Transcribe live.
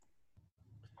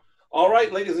All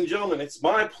right, ladies and gentlemen, it's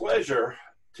my pleasure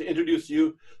to introduce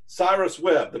you Cyrus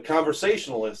Webb, the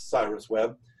conversationalist Cyrus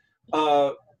Webb.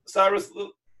 Cyrus,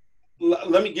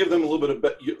 let me give them a little bit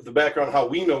of the background on how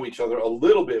we know each other a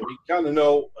little bit. We kind of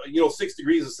know, 6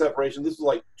 degrees of separation. This was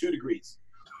like 2 degrees.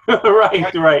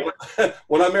 Right.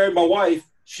 When I married my wife,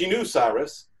 she knew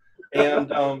Cyrus.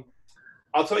 And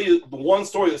I'll tell you the one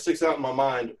story that sticks out in my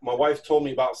mind. My wife told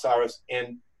me about Cyrus.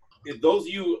 And if those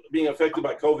of you being affected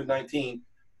by COVID-19,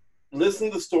 listen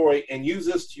to the story and use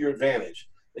this to your advantage.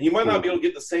 And you might not be able to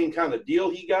get the same kind of deal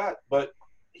he got, but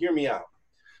hear me out.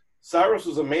 Cyrus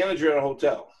was a manager at a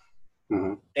hotel.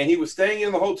 Mm-hmm. And he was staying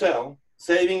in the hotel,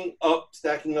 saving up,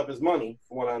 stacking up his money,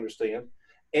 from what I understand.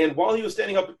 And while he was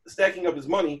stacking up his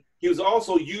money, he was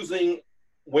also using,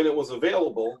 when it was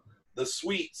available, the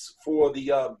suites for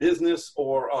the business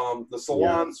or the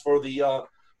salons for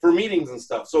meetings and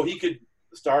stuff. So he could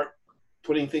start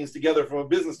putting things together from a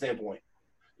business standpoint.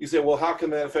 You say, well, how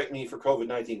can that affect me for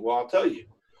COVID-19? Well, I'll tell you.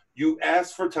 You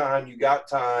asked for time. You got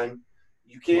time.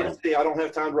 You can't say, I don't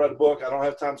have time to write a book. I don't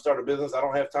have time to start a business. I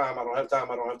don't have time. I don't have time.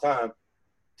 I don't have time.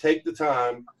 Take the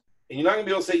time. And you're not going to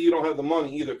be able to say you don't have the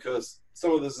money either, because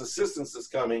some of this assistance that's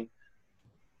coming,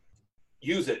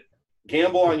 use it.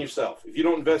 Gamble on yourself. If you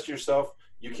don't invest in yourself,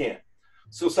 you can't.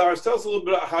 So, Cyrus, tell us a little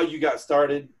bit about how you got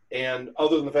started. And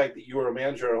other than the fact that you were a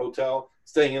manager at a hotel,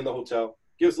 staying in the hotel,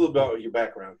 give us a little bit about your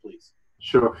background, please.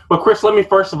 Sure. Well, Chris, let me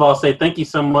first of all say thank you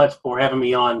so much for having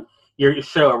me on your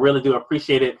show. I really do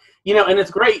appreciate it. And it's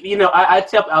great.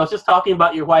 I was just talking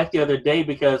about your wife the other day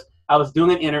because I was doing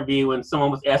an interview and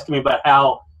someone was asking me about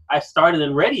how I started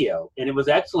in radio. And it was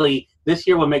actually this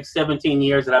year will make 17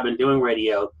 years that I've been doing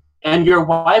radio. And your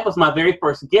wife was my very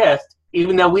first guest,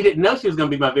 even though we didn't know she was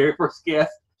going to be my very first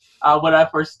guest when I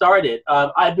first started.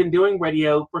 I've been doing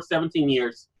radio for 17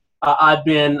 years. I've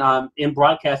been in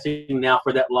broadcasting now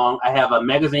for that long. I have a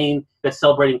magazine that's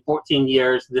celebrating 14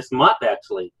 years this month,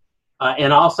 actually,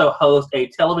 and also host a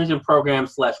television program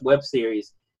 / web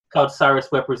series called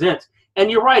Cyrus Webb Presents. And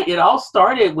you're right, it all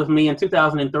started with me in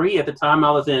 2003. At the time,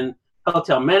 I was in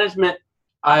hotel management.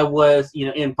 I was,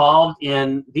 involved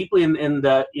deeply in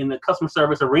the customer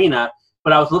service arena,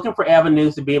 but I was looking for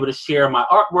avenues to be able to share my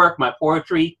artwork, my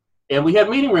poetry, and we had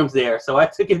meeting rooms there. So I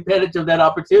took advantage of that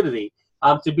opportunity.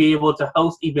 To be able to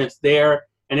host events there,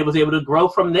 and it was able to grow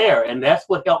from there. And that's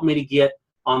what helped me to get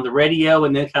on the radio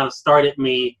and then kind of started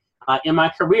me in my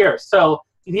career. So,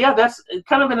 that's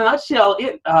kind of in a nutshell.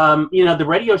 The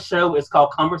radio show is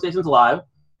called Conversations Live,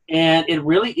 and it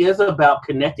really is about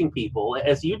connecting people,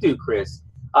 as you do, Chris,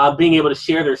 being able to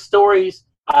share their stories,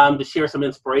 to share some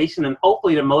inspiration, and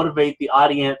hopefully to motivate the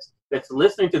audience that's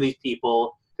listening to these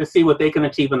people to see what they can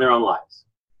achieve in their own lives.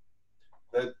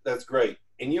 That's great.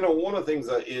 And one of the things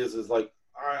is like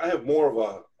I have more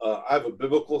of I have a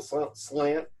biblical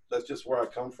slant. That's just where I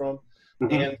come from.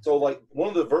 Mm-hmm. And so, like, one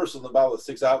of the verses in the Bible that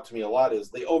sticks out to me a lot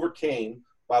is they overcame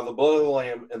by the blood of the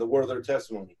Lamb and the word of their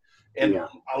testimony. And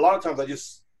a lot of times I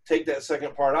just take that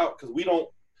second part out because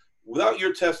without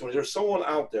your testimony, there's someone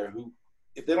out there who,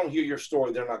 if they don't hear your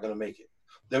story, they're not going to make it.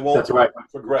 They won't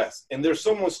progress. And there's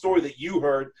someone's story that you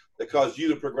heard that caused you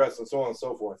to progress, and so on and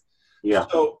so forth. Yeah.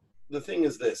 So the thing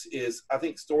is I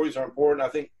think stories are important. I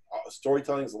think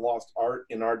storytelling is a lost art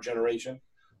in our generation.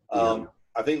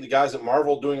 I think the guys at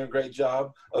Marvel are doing a great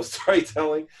job of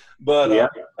storytelling,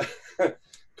 but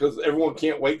because everyone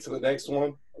can't wait to the next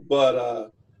one.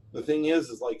 But the thing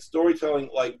is like storytelling,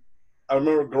 like I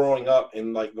remember growing up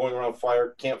and like going around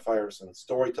campfires, and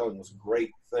storytelling was a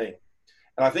great thing.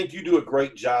 And I think you do a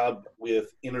great job with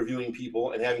interviewing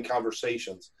people and having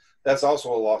conversations. That's also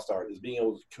a lost art, is being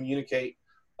able to communicate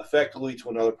effectively to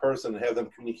another person and have them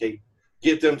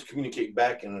get them to communicate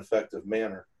back in an effective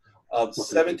manner.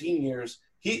 17 years.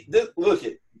 Look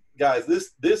at guys.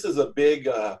 This is a big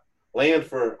land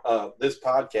for this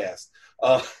podcast.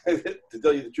 To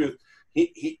tell you the truth,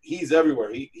 he's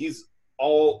everywhere. He's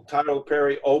all Tyler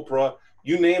Perry, Oprah,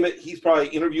 you name it. He's probably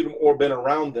interviewed them or been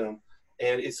around them.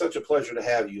 And it's such a pleasure to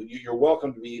have you. You're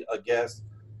welcome to be a guest.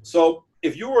 So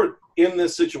if you were in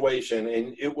this situation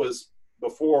and it was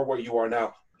before where you are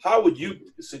now, how would you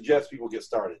suggest people get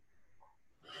started?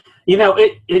 You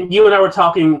and I were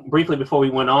talking briefly before we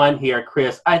went on here,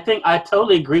 Chris. I think I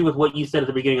totally agree with what you said at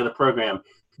the beginning of the program.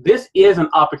 This is an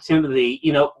opportunity.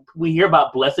 We hear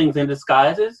about blessings in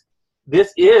disguises.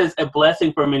 This is a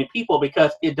blessing for many people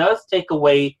because it does take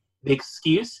away the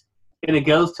excuse, and it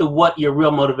goes to what your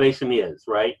real motivation is,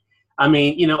 right? I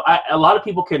mean, a lot of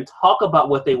people can talk about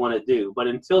what they want to do, but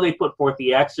until they put forth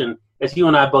the action, as you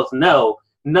and I both know,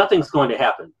 nothing's going to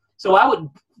happen. So I would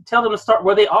tell them to start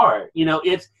where they are.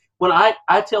 It's when I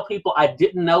tell people I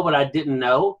didn't know what I didn't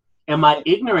know, And my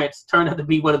ignorance turned out to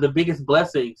be one of the biggest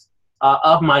blessings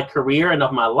of my career and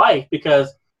of my life,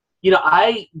 because, you know,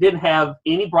 I didn't have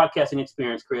any broadcasting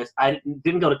experience, Chris. I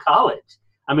didn't go to college.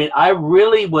 I mean, I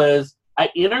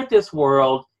entered this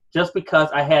world just because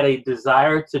I had a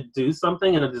desire to do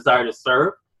something and a desire to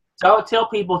serve. So I would tell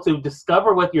people to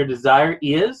discover what your desire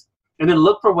is and then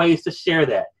look for ways to share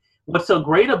that. What's so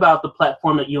great about the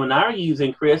platform that you and I are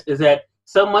using, Chris, is that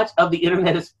so much of the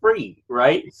internet is free,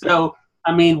 right? So,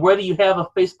 I mean, whether you have a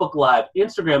Facebook Live,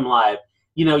 Instagram Live,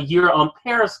 you know, you're on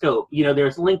Periscope, you know,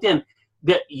 there's LinkedIn,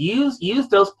 that use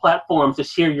those platforms to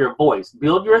share your voice,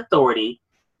 build your authority.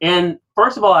 And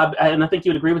first of all, and I think you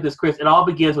would agree with this, Chris, it all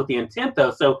begins with the intent, though.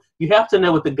 So you have to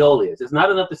know what the goal is. It's not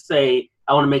enough to say,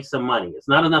 I want to make some money. It's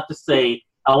not enough to say,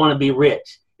 I want to be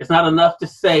rich. It's not enough to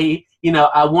say, you know,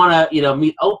 I want to, you know,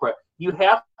 meet Oprah. You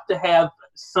have to have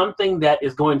something that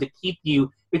is going to keep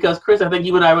you, because, Chris, I think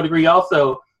you and I would agree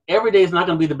also, every day is not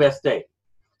going to be the best day.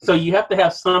 So you have to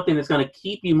have something that's going to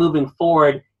keep you moving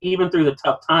forward even through the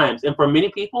tough times. And for many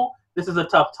people, this is a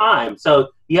tough time. So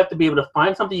you have to be able to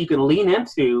find something you can lean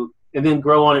into and then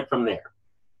grow on it from there.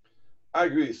 I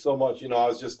agree so much. You know, I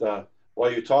was just,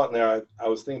 while you're talking there, I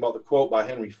was thinking about the quote by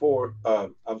Henry Ford.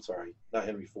 I'm sorry, not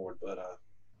Henry Ford, but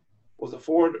was it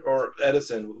Ford or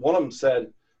Edison? One of them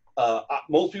said,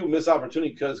 most people miss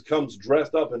opportunity because it comes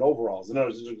dressed up in overalls. In other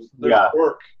words, there's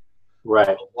work.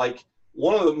 Right. Like,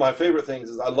 one of my favorite things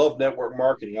is I love network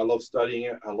marketing. I love studying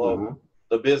it. I love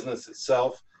the business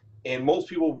itself. And most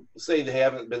people say they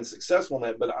haven't been successful in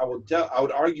that, but I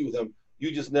would argue with them,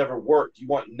 you just never worked. You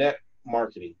want net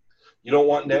marketing. You don't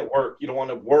want network. You don't want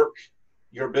to work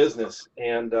your business.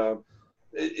 And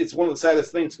it's one of the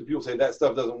saddest things, because people say that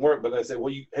stuff doesn't work. But I say,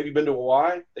 well, have you been to a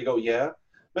Y? They go, yeah.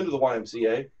 Been to the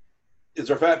YMCA. Is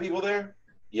there fat people there?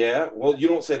 Yeah. Well, you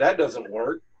don't say that doesn't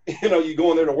work. You know, you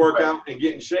go in there to work out and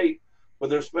get in shape.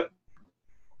 But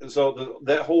and so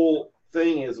that whole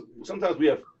thing is, sometimes we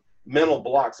have mental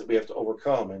blocks that we have to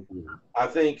overcome. And I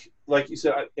think, like you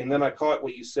said, and then I caught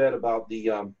what you said about the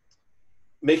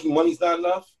making money's not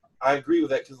enough. I agree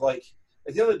with that, because, like,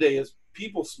 at the end of the day, is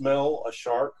people smell a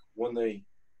shark when they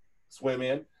swim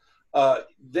in.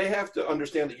 They have to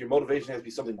understand that your motivation has to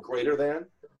be something greater than,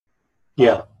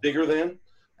 bigger than.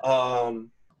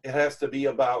 It has to be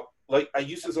about, like I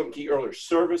used to say something key earlier,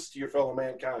 service to your fellow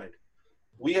mankind.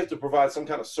 We have to provide some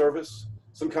kind of service,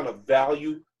 some kind of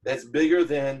value that's bigger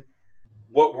than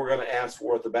what we're going to ask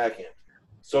for at the back end.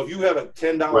 So if you have a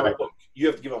 $10 book, you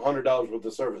have to give $100 worth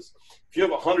of service. If you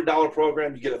have a $100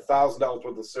 program, you get $1,000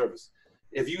 worth of service.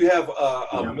 If you have a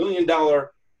 $1 million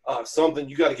something,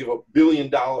 you got to give $1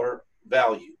 billion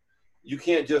value. You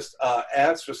can't just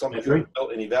ask for something that doesn't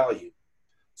build any value.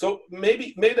 So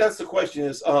maybe that's the question,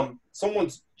 is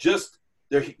someone's just,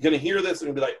 they're going to hear this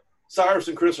and be like, Cyrus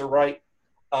and Chris are right.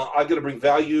 I got to bring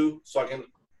value so I can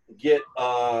get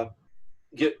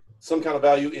some kind of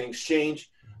value in exchange.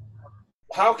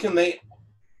 How can they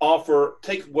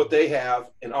take what they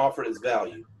have and offer it as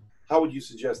value? How would you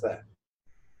suggest that?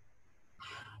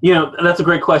 You know, that's a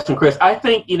great question, Chris. I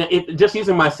think, you know, just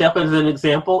using myself as an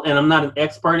example, and I'm not an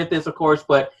expert at this, of course,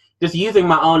 but just using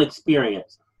my own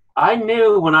experience. I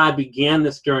knew when I began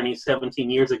this journey 17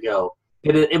 years ago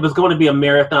that it was going to be a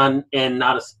marathon and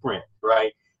not a sprint,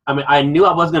 right? I mean, I knew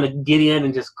I wasn't going to get in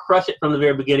and just crush it from the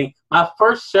very beginning. My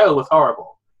first show was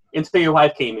horrible until your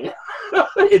wife came in.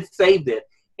 It saved it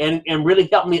and really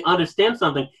helped me understand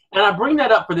something. And I bring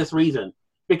that up for this reason,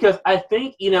 because I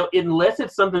think, you know, unless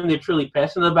it's something they're truly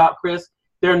passionate about, Chris,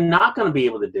 they're not going to be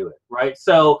able to do it, right?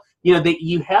 So, you know,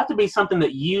 you have to be something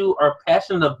that you are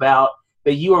passionate about,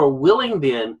 that you are willing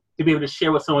then to be able to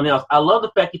share with someone else. I love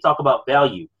the fact you talk about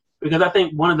value, because I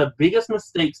think one of the biggest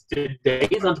mistakes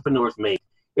today's entrepreneurs make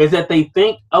is that they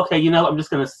think, okay, you know, I'm just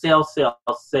going to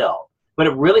sell. But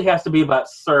it really has to be about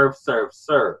serve.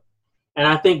 And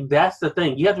I think that's the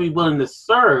thing. You have to be willing to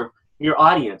serve your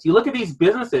audience. You look at these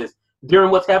businesses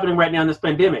during what's happening right now in this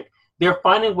pandemic, they're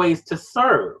finding ways to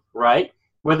serve, right?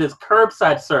 Whether it's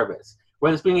curbside service,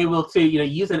 whether it's being able to, you know,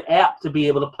 use an app to be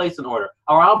able to place an order,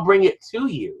 or I'll bring it to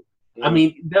you. I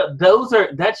mean,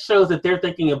 that shows that they're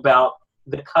thinking about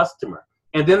the customer.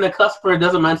 And then the customer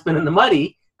doesn't mind spending the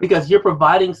money because you're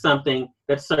providing something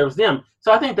that serves them.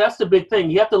 So I think that's the big thing.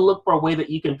 You have to look for a way that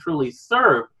you can truly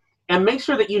serve and make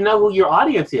sure that you know who your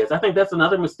audience is. I think that's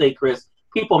another mistake, Chris,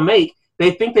 people make.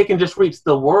 They think they can just reach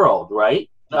the world, right,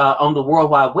 on the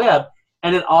World Wide Web,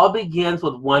 and it all begins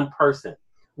with one person.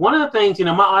 One of the things, you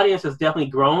know, my audience has definitely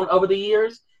grown over the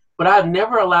years, but I've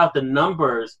never allowed the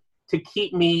numbers to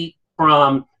keep me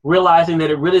from realizing that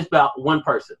it really is about one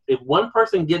person. If one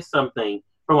person gets something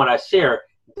from what I share,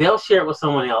 they'll share it with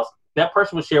someone else, that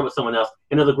person will share it with someone else,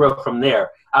 and it'll grow from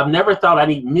there. I've never thought I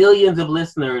need millions of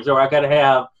listeners, or I got to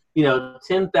have,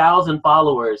 10,000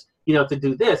 followers, to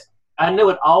do this. I know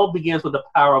it all begins with the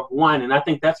power of one, and I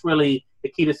think that's really the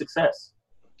key to success.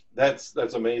 That's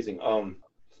amazing. I'm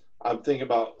thinking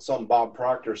about something Bob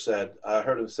Proctor said. I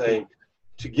heard him say,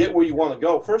 to get where you want to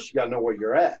go, first you got to know where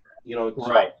you're at.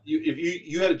 Right. If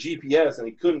you had a GPS and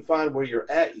he couldn't find where you're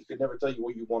at, he could never tell you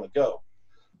where you want to go.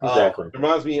 Exactly. It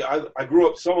reminds me, I grew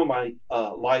up, some of my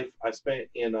life I spent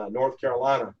in North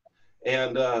Carolina,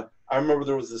 and I remember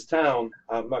there was this town,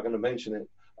 I'm not going to mention it,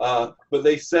 but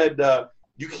they said,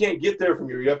 you can't get there from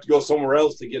here. You have to go somewhere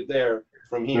else to get there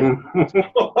from here.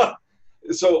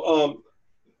 So,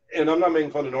 and I'm not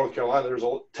making fun of North Carolina. There's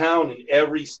a town in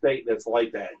every state that's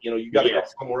like that. You got to go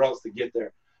somewhere else to get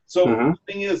there. So the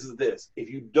thing is this: if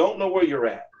you don't know where you're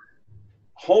at,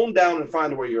 hone down and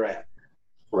find where you're at.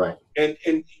 Right. And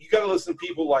you got to listen to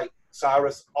people like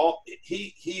Cyrus.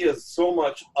 He is so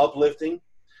much uplifting,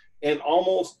 and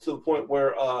almost to the point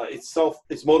where it's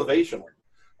motivational.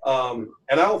 And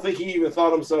I don't think he even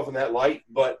thought of himself in that light,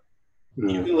 but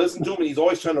you can listen to him, and he's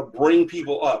always trying to bring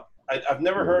people up. I've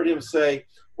never heard him say,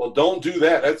 well, don't do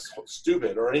that. That's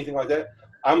stupid, or anything like that.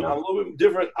 I'm a little bit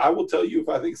different. I will tell you if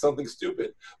I think something's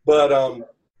stupid. But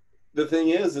the thing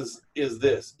is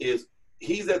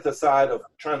he's at the side of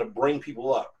trying to bring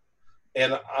people up.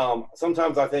 And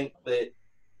sometimes I think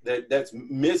that's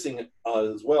missing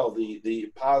as well,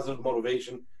 the positive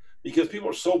motivation, because people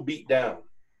are so beat down.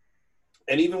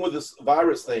 And even with this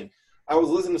virus thing, I was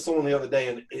listening to someone the other day,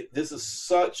 and this is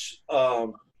such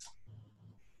part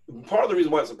of the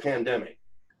reason why it's a pandemic,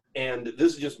 and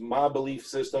this is just my belief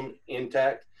system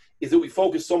intact, is that we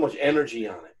focus so much energy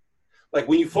on it. Like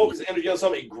when you focus energy on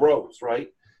something, it grows, right?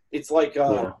 It's like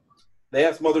they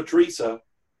asked Mother Teresa,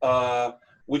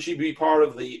 would she be part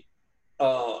of the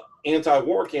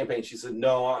anti-war campaign? She said,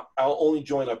 no, I'll only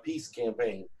join a peace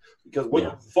campaign, because what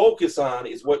you focus on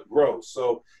is what grows.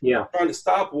 So trying to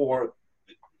stop war,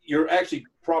 you're actually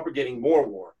propagating more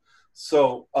war.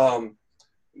 So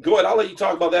go ahead. I'll let you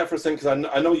talk about that for a second, because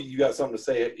I know you got something to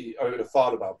say or a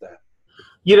thought about that.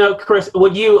 Chris,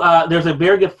 there's a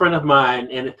very good friend of mine,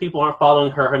 and if people aren't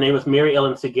following her name is Mary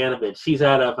Ellen Siganovich. She's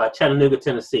out of Chattanooga,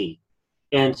 Tennessee.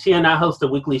 And she and I host a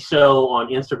weekly show on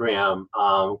Instagram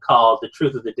called The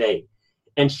Truth of the Day.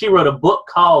 And she wrote a book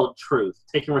called Truth,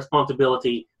 Taking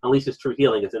Responsibility, Unleashes True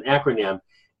Healing. It's an acronym.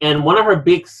 And one of her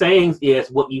big sayings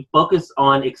is, what you focus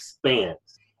on expands.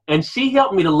 And she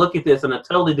helped me to look at this in a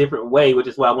totally different way, which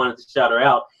is why I wanted to shout her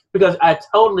out, because I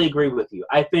totally agree with you.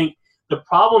 I think the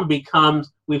problem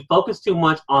becomes we focus too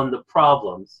much on the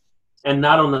problems and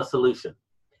not on the solution.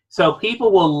 So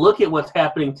people will look at what's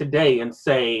happening today and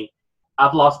say,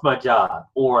 I've lost my job,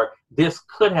 or this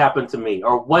could happen to me,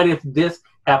 or what if this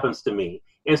happens to me,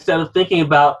 instead of thinking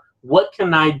about what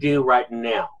can I do right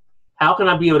now? How can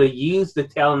I be able to use the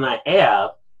talent I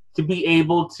have to be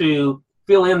able to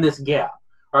fill in this gap?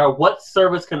 Or what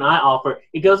service can I offer?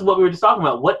 It goes to what we were just talking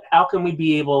about. How can we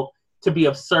be able to be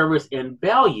of service and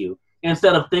value,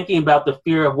 instead of thinking about the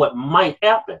fear of what might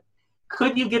happen?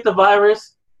 Could you get the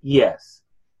virus? Yes.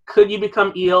 Could you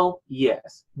become ill?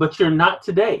 Yes. But you're not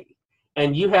today.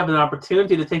 And you have an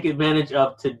opportunity to take advantage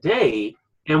of today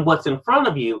and what's in front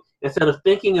of you, instead of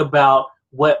thinking about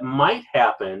what might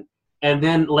happen and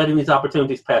then letting these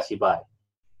opportunities pass you by.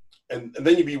 And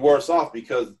then you'd be worse off,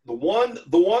 because the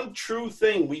one true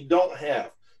thing we don't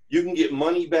have, you can get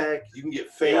money back, you can get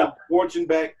fame, fortune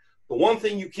back. The one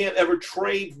thing you can't ever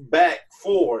trade back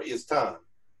for is time.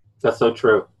 That's so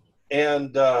true.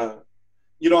 And, I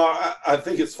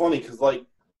think it's funny because, like,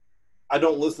 I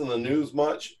don't listen to the news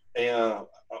much. And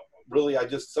really,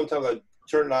 sometimes I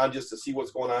turn it on just to see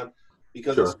what's going on,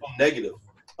 because it's so negative.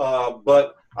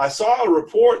 But I saw a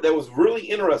report that was really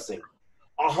interesting.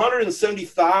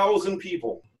 170,000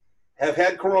 people have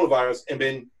had coronavirus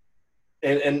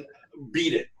and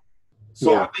beat it.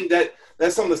 So I think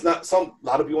that's something that's a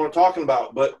lot of people aren't talking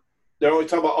about, but they're only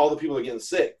talking about all the people that are getting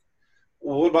sick.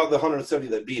 Well, what about the 170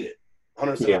 that beat it?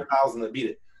 170,000 that beat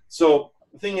it. So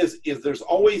the thing is there's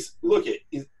always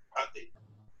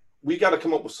we got to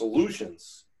come up with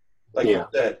solutions, like you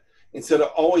said, instead of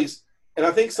always. And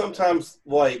I think sometimes,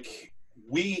 like,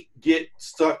 we get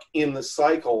stuck in the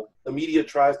cycle. The media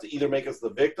tries to either make us the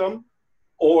victim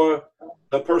or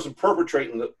the person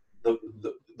perpetrating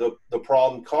the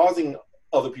problem, causing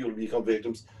other people to become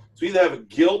victims. So we either have a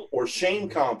guilt or shame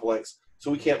complex, so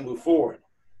we can't move forward.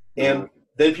 And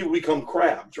then people become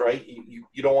crabs, right?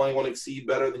 You don't want anyone to exceed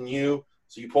better than you,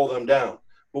 so you pull them down.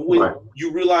 But when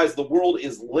you realize the world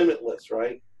is limitless,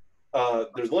 right?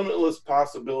 There's limitless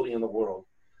possibility in the world.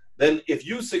 then if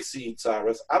you succeed,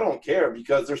 Cyrus, I don't care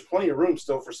because there's plenty of room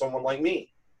still for someone like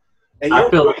me. And I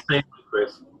feel the same,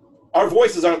 Chris. Our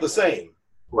voices aren't the same.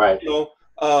 Right. You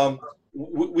know,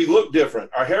 we look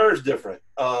different. Our hair is different.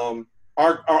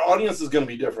 Our audience is going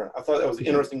to be different. I thought that was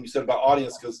interesting you said about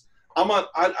audience because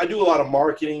I do a lot of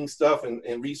marketing stuff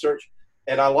and research,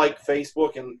 and I like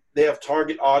Facebook, and they have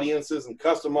target audiences and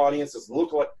custom audiences.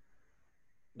 Look like,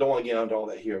 don't want to get into all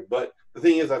that here, but the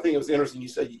thing is, I think it was interesting you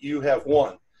said you have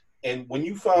one. And when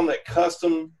you found that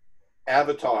custom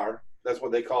avatar, that's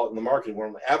what they call it in the marketing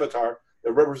world, the avatar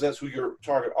that represents who your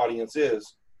target audience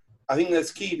is, I think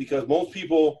that's key because most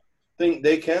people think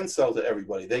they can sell to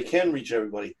everybody. They can reach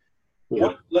everybody.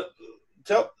 Yeah.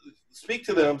 Speak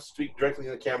to them, speak directly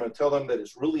to the camera and tell them that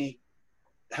it's really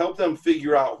help them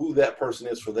figure out who that person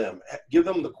is for them. Give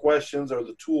them the questions or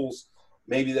the tools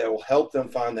maybe that will help them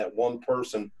find that one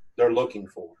person they're looking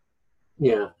for.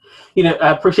 Yeah.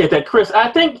 I appreciate that, Chris. I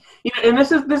think, and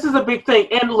this is a big thing.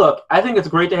 And look, I think it's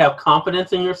great to have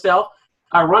confidence in yourself.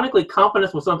 Ironically,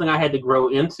 confidence was something I had to grow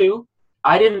into.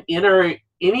 I didn't enter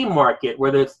any market,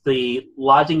 whether it's the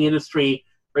lodging industry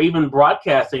or even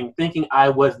broadcasting, thinking I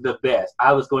was the best.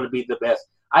 I was going to be the best.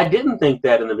 I didn't think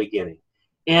that in the beginning.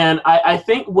 And I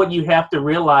think what you have to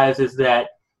realize is that,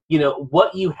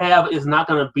 what you have is not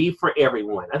going to be for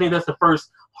everyone. I think that's the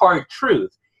first hard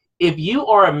truth. If you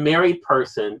are a married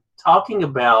person talking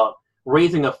about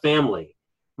raising a family,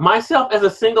 myself as a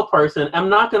single person, I'm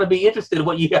not going to be interested in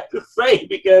what you have to say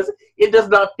because it does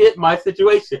not fit my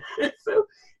situation. So,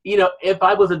 if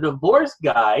I was a divorced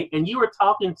guy and you were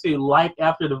talking to life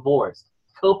after divorce,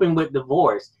 coping with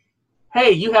divorce,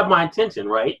 hey, you have my attention,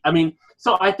 right? I mean,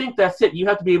 so I think that's it. You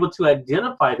have to be able to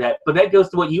identify that. But that goes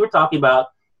to what you were talking about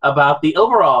the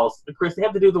overalls, Chris. They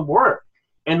have to do the work.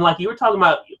 And like you were talking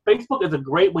about, Facebook is a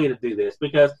great way to do this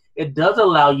because it does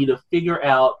allow you to figure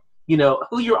out,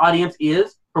 who your audience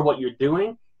is for what you're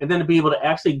doing, and then to be able to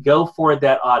actually go for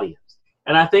that audience.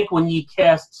 And I think when you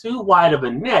cast too wide of a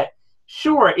net,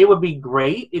 sure, it would be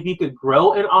great if you could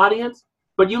grow an audience,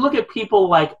 but you look at people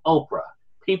like Oprah,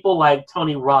 people like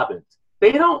Tony Robbins.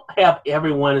 They don't have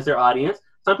everyone as their audience.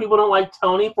 Some people don't like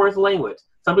Tony for his language.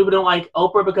 Some people don't like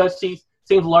Oprah because she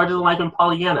seems larger than life in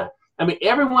Pollyanna. I mean,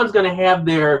 everyone's going to have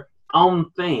their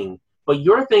own thing, but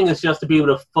your thing is just to be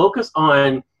able to focus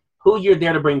on who you're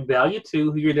there to bring value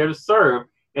to, who you're there to serve,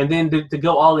 and then to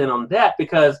go all in on that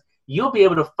because you'll be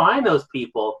able to find those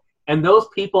people, and those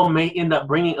people may end up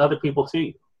bringing other people to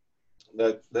you.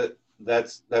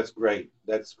 That's great.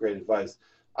 That's great advice.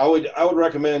 I would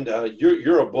recommend.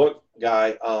 You're a book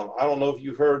guy. I don't know if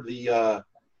you heard the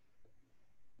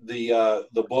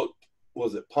book.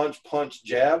 Was it Punch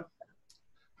Jab?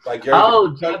 By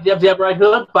Gary. Jab Right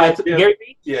Hook by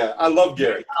Gary. Yeah, I love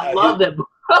Gary. I love that book.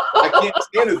 I can't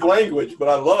stand his language, but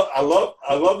I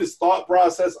love his thought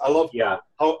process. I love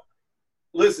how.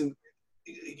 Listen,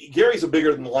 Gary's a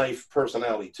bigger than life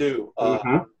personality too.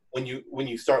 When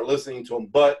you start listening to him,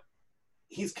 but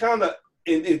he's kind of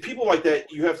and people like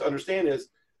that. You have to understand is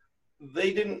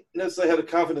they didn't necessarily have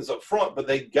the confidence up front, but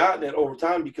they've gotten it over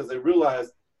time because they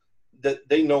realized that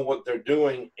they know what they're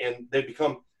doing, and they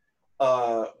become.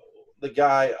 The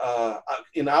guy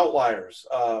in Outliers,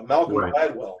 Malcolm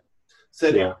Gladwell,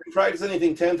 said, if you practice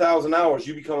anything 10,000 hours,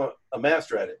 you become a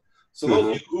master at it. So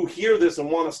those of you who hear this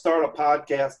and want to start a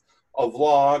podcast, a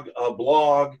vlog, a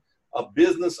blog, a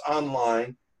business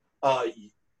online,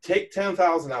 take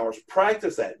 10,000 hours,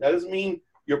 practice that. That doesn't mean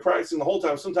you're practicing the whole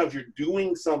time. Sometimes you're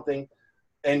doing something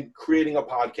and creating a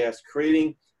podcast,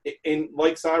 and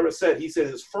like Cyrus said, he said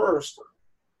his first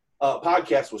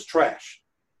podcast was trash.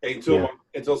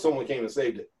 Until someone came and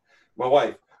saved it, my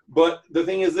wife. But the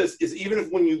thing is this, is even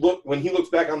if when he looks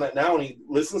back on that now and he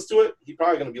listens to it, he's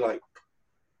probably going to be like,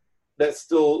 that's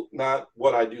still not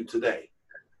what I do today.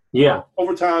 Yeah.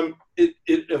 Over time, it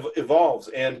evolves.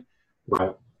 And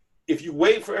if you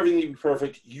wait for everything to be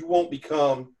perfect, you won't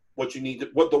become what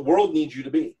the world needs you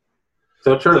to be.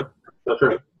 So true. So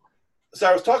true.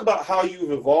 Cyrus, talk about how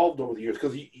you've evolved over the years,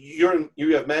 because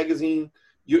you have magazine,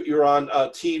 you're on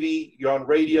TV, you're on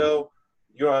radio,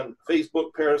 you're on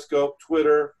Facebook, Periscope,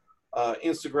 Twitter,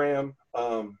 Instagram,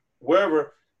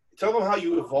 wherever. Tell them how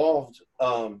you evolved,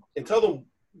 and tell them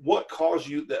what caused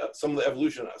you some of the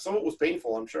evolution. Some of it was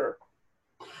painful, I'm sure.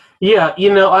 Yeah,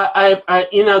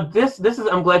 this is.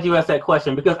 I'm glad you asked that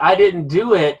question because I didn't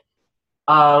do it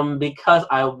because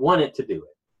I wanted to do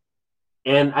it,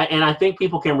 and I think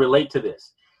people can relate to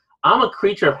this. I'm a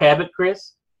creature of habit,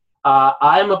 Chris.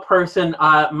 I'm a person.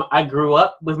 I grew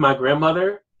up with my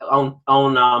grandmother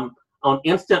on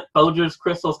instant Folgers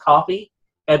Crystals coffee.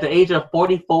 at the age of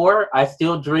 44, I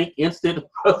still drink instant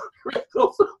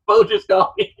crystals Folgers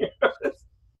coffee.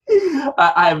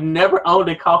 I have never owned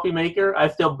a coffee maker. I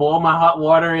still boil my hot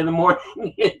water in the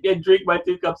morning and drink my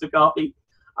 2 cups of coffee.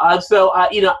 I've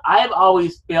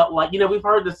always felt like, we've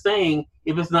heard the saying,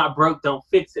 if it's not broke, don't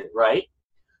fix it, right?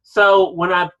 So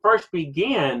when I first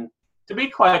began, to be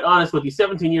quite honest with you,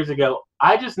 17 years ago,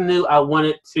 I just knew I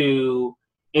wanted to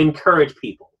encourage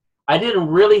people. I didn't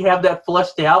really have that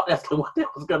flushed out as to what that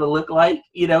was going to look like,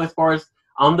 as far as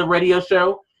on the radio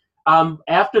show.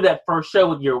 After that first show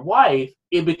with your wife,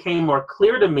 it became more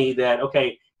clear to me that,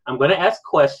 okay, I'm going to ask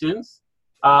questions.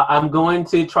 I'm going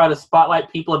to try to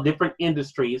spotlight people of different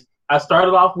industries. I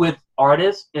started off with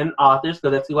artists and authors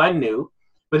because that's who I knew.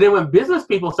 But then when business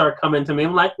people start coming to me,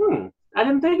 I'm like, I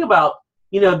didn't think about,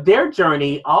 their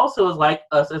journey also is like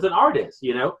us as an artist,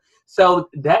 So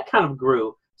that kind of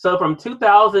grew. So from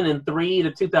 2003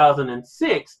 to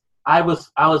 2006, I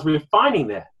was refining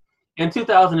that. In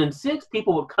 2006,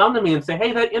 people would come to me and say,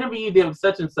 hey, that interview you did with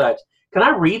such and such, can I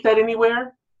read that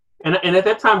anywhere? And at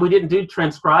that time, we didn't do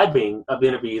transcribing of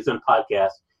interviews and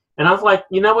podcasts. And I was like,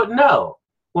 you know what? No.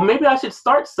 Well, maybe I should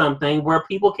start something where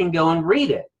people can go and read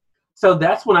it. So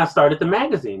that's when I started the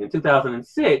magazine in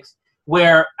 2006,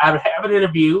 where I would have an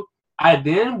interview. I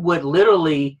then would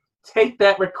literally take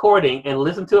that recording and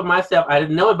listen to it myself. I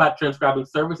didn't know about transcribing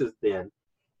services then,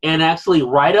 and actually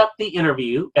write up the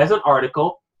interview as an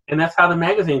article. And that's how the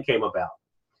magazine came about.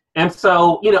 And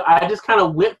so, I just kind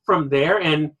of went from there,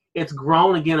 and it's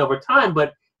grown again over time,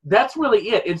 but that's really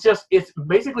it. It's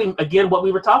basically, again, what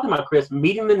we were talking about, Chris,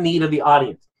 meeting the need of the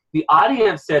audience. The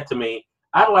audience said to me,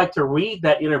 I'd like to read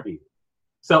that interview.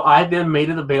 So I then made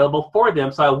it available for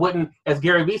them. So I wouldn't, as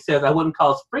Gary Vee says, I wouldn't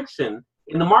cause friction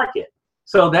in the market.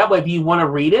 So that way, if you want to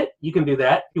read it, you can do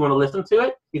that. If you want to listen to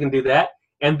it, you can do that.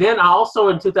 And then I also,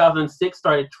 in 2006,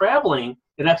 started traveling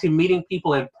and actually meeting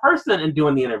people in person and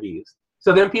doing the interviews.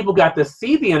 So then people got to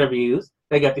see the interviews,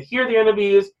 they got to hear the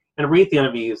interviews and read the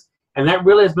interviews. And that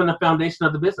really has been the foundation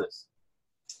of the business.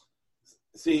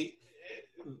 See,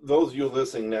 those of you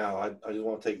listening now, I just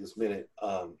want to take this minute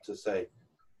to say,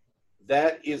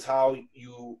 that is how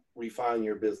you refine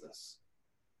your business.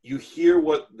 You hear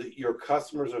what your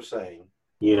customers are saying.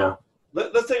 Yeah.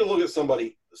 Let's take a look at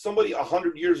somebody. Somebody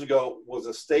 100 years ago was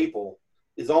a staple,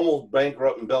 is almost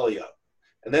bankrupt and belly up.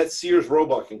 And that's Sears,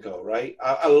 Roebuck & Co., right?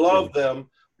 I love them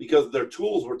because their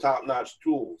tools were top-notch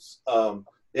tools.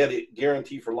 They had a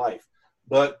guarantee for life.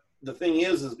 But the thing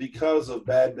is because of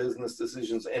bad business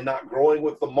decisions and not growing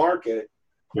with the market,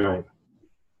 right.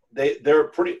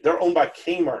 They're owned by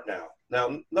Kmart now.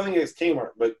 Now, nothing against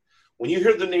Kmart, but when you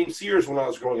hear the name Sears when I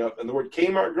was growing up and the word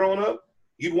Kmart growing up,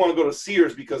 you'd want to go to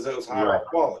Sears because it was higher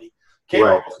quality.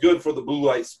 Kmart was good for the blue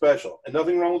light special, and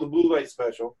nothing wrong with the blue light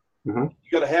special. Mm-hmm.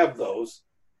 You got to have those.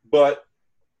 But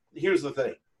here's the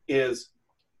thing is,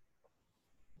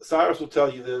 Cyrus will tell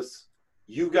you this,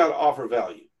 you've got to offer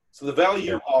value. So the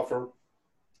value you offer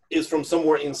is from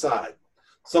somewhere inside,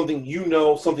 something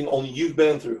something only you've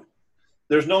been through.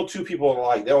 There's no two people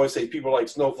alike. They always say people are like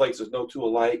snowflakes, there's no two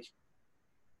alike.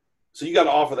 So you got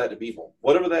to offer that to people,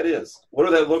 whatever that is,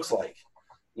 whatever that looks like.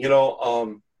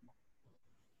 You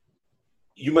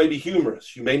may be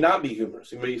humorous. You may not be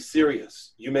humorous. You may be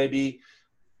serious. You may be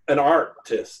an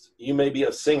artist. You may be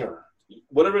a singer.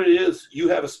 Whatever it is, you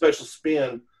have a special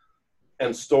spin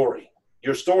and story.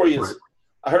 Your story is,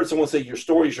 I heard someone say, your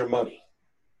story is your money.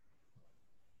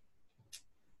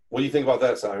 What do you think about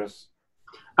that, Cyrus?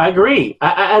 I agree.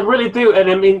 I really do. And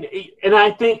I mean, and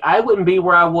I think I wouldn't be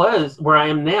where I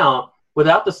am now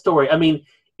without the story. I mean,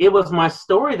 it was my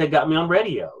story that got me on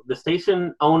radio. The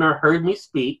station owner heard me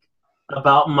speak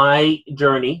about my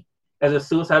journey as a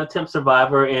suicide attempt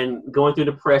survivor and going through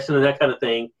depression and that kind of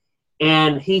thing.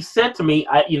 And he said to me,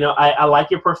 I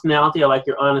like your personality. I like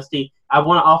your honesty. I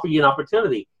want to offer you an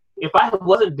opportunity. If I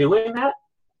wasn't doing that,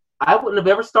 I wouldn't have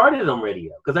ever started on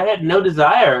radio because I had no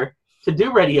desire to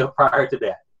do radio prior to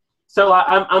that. So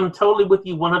I'm totally with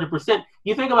you 100%.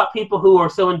 You think about people who are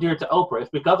so endeared to Oprah. It's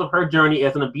because of her journey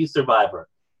as an abuse survivor.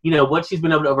 What she's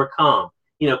been able to overcome.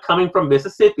 Coming from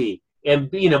Mississippi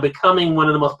and becoming one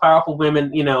of the most powerful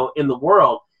women in the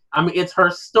world. I mean, it's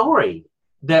her story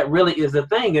that really is the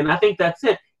thing, and I think that's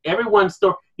it. Everyone's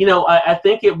story. I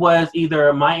think it was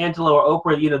either Maya Angelou or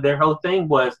Oprah. Their whole thing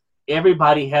was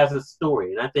everybody has a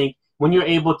story, and I think when you're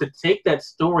able to take that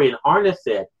story and harness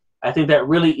it, I think that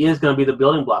really is going to be the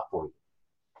building block for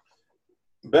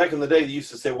you. Back in the day, they used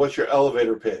to say, what's your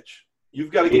elevator pitch?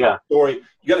 You've got to get your story.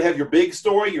 You got to have your big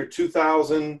story, your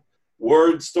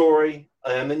 2,000-word story,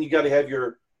 and then you got to have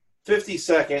your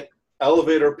 50-second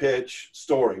elevator pitch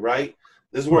story, right?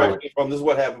 This is where I came from. This is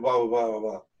what happened, blah, blah, blah, blah,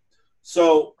 blah.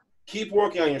 So keep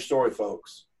working on your story,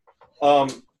 folks.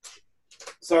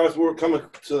 Cyrus, we're coming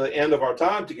to the end of our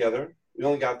time together. We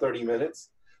only got 30 minutes.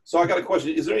 So I got a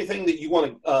question. Is there anything that you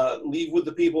want to leave with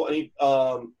the people? Any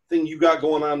thing you got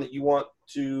going on that you want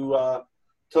to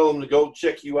tell them to go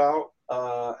check you out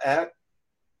at?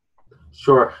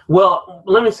 Sure. Well,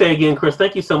 let me say again, Chris,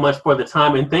 thank you so much for the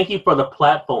time, and thank you for the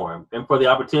platform and for the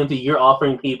opportunity you're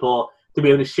offering people to be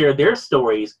able to share their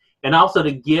stories and also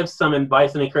to give some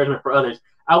advice and encouragement for others.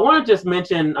 I want to just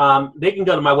mention, they can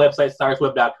go to my website,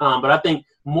 cyruswebb.com, but I think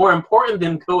more important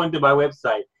than going to my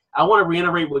website, I want to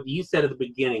reiterate what you said at the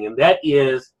beginning, and that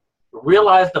is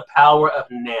realize the power of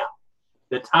now.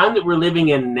 The time that we're living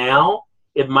in now,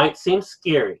 it might seem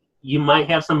scary. You might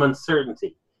have some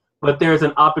uncertainty, but there's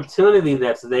an opportunity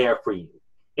that's there for you.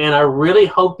 And I really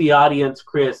hope the audience,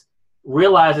 Chris,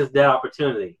 realizes that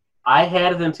opportunity. I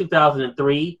had it in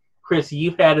 2003. Chris,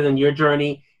 you've had it in your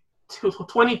journey.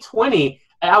 2020,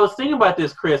 I was thinking about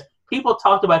this, Chris. People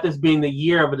talked about this being the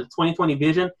year of the 2020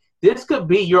 vision. This could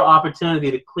be your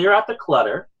opportunity to clear out the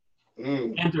clutter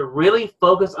and to really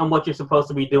focus on what you're supposed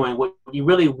to be doing, what you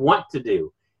really want to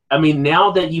do. I mean, now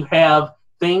that you have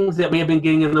things that may have been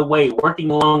getting in the way, working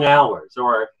long hours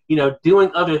or,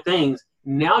 doing other things,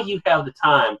 now you have the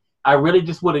time. I really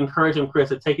just would encourage him, Chris,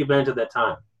 to take advantage of that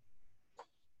time.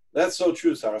 That's so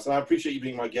true, Cyrus, and I appreciate you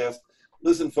being my guest.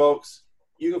 Listen, folks,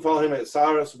 you can follow him at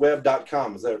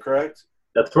cyruswebb.com. Is that correct?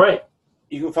 That's right.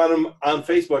 You can find him on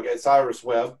Facebook at Cyrus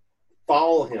Webb.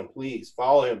 Follow him, please.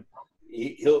 Follow him.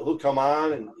 He'll come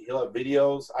on and he'll have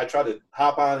videos. I try to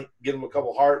hop on, give him a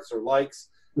couple hearts or likes.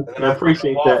 And then I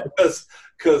appreciate that.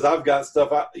 Because I've got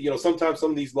stuff. Sometimes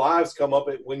some of these lives come up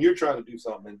when you're trying to do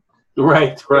something.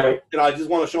 Right. And I just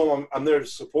want to show them I'm there to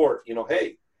support.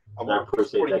 Hey, I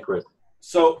appreciate that, Chris.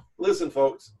 So listen,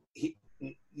 folks. If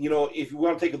you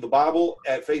want to take the Bible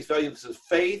at face value, this is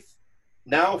faith.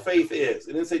 Now faith is.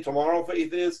 It didn't say tomorrow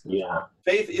faith is. Yeah.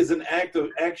 Faith is an active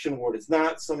action word. It's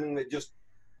not something that just,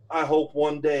 I hope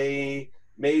one day,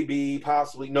 maybe,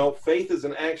 possibly. No, faith is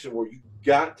an action word. You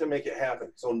got to make it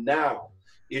happen. So now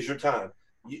is your time.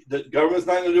 The government's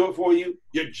not going to do it for you.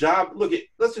 Your job,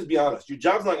 let's just be honest. Your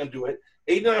job's not going to do it.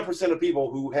 89% of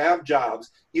people who have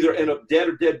jobs either end up dead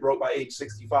or dead broke by age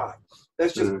 65.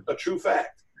 That's just a true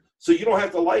fact. So you don't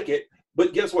have to like it.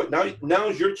 But guess what? Now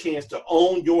is your chance to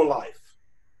own your life.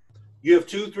 You have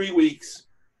 2-3 weeks.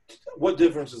 What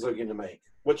differences are you going to make?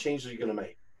 What changes are you going to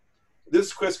make? This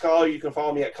is Chris Collier. You can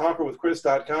follow me at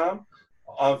conquerwithchris.com,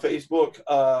 on Facebook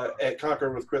at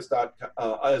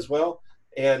conquerwithchris.com as well,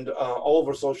 and all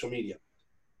over social media.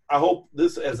 I hope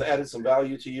this has added some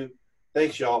value to you.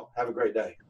 Thanks, y'all. Have a great day.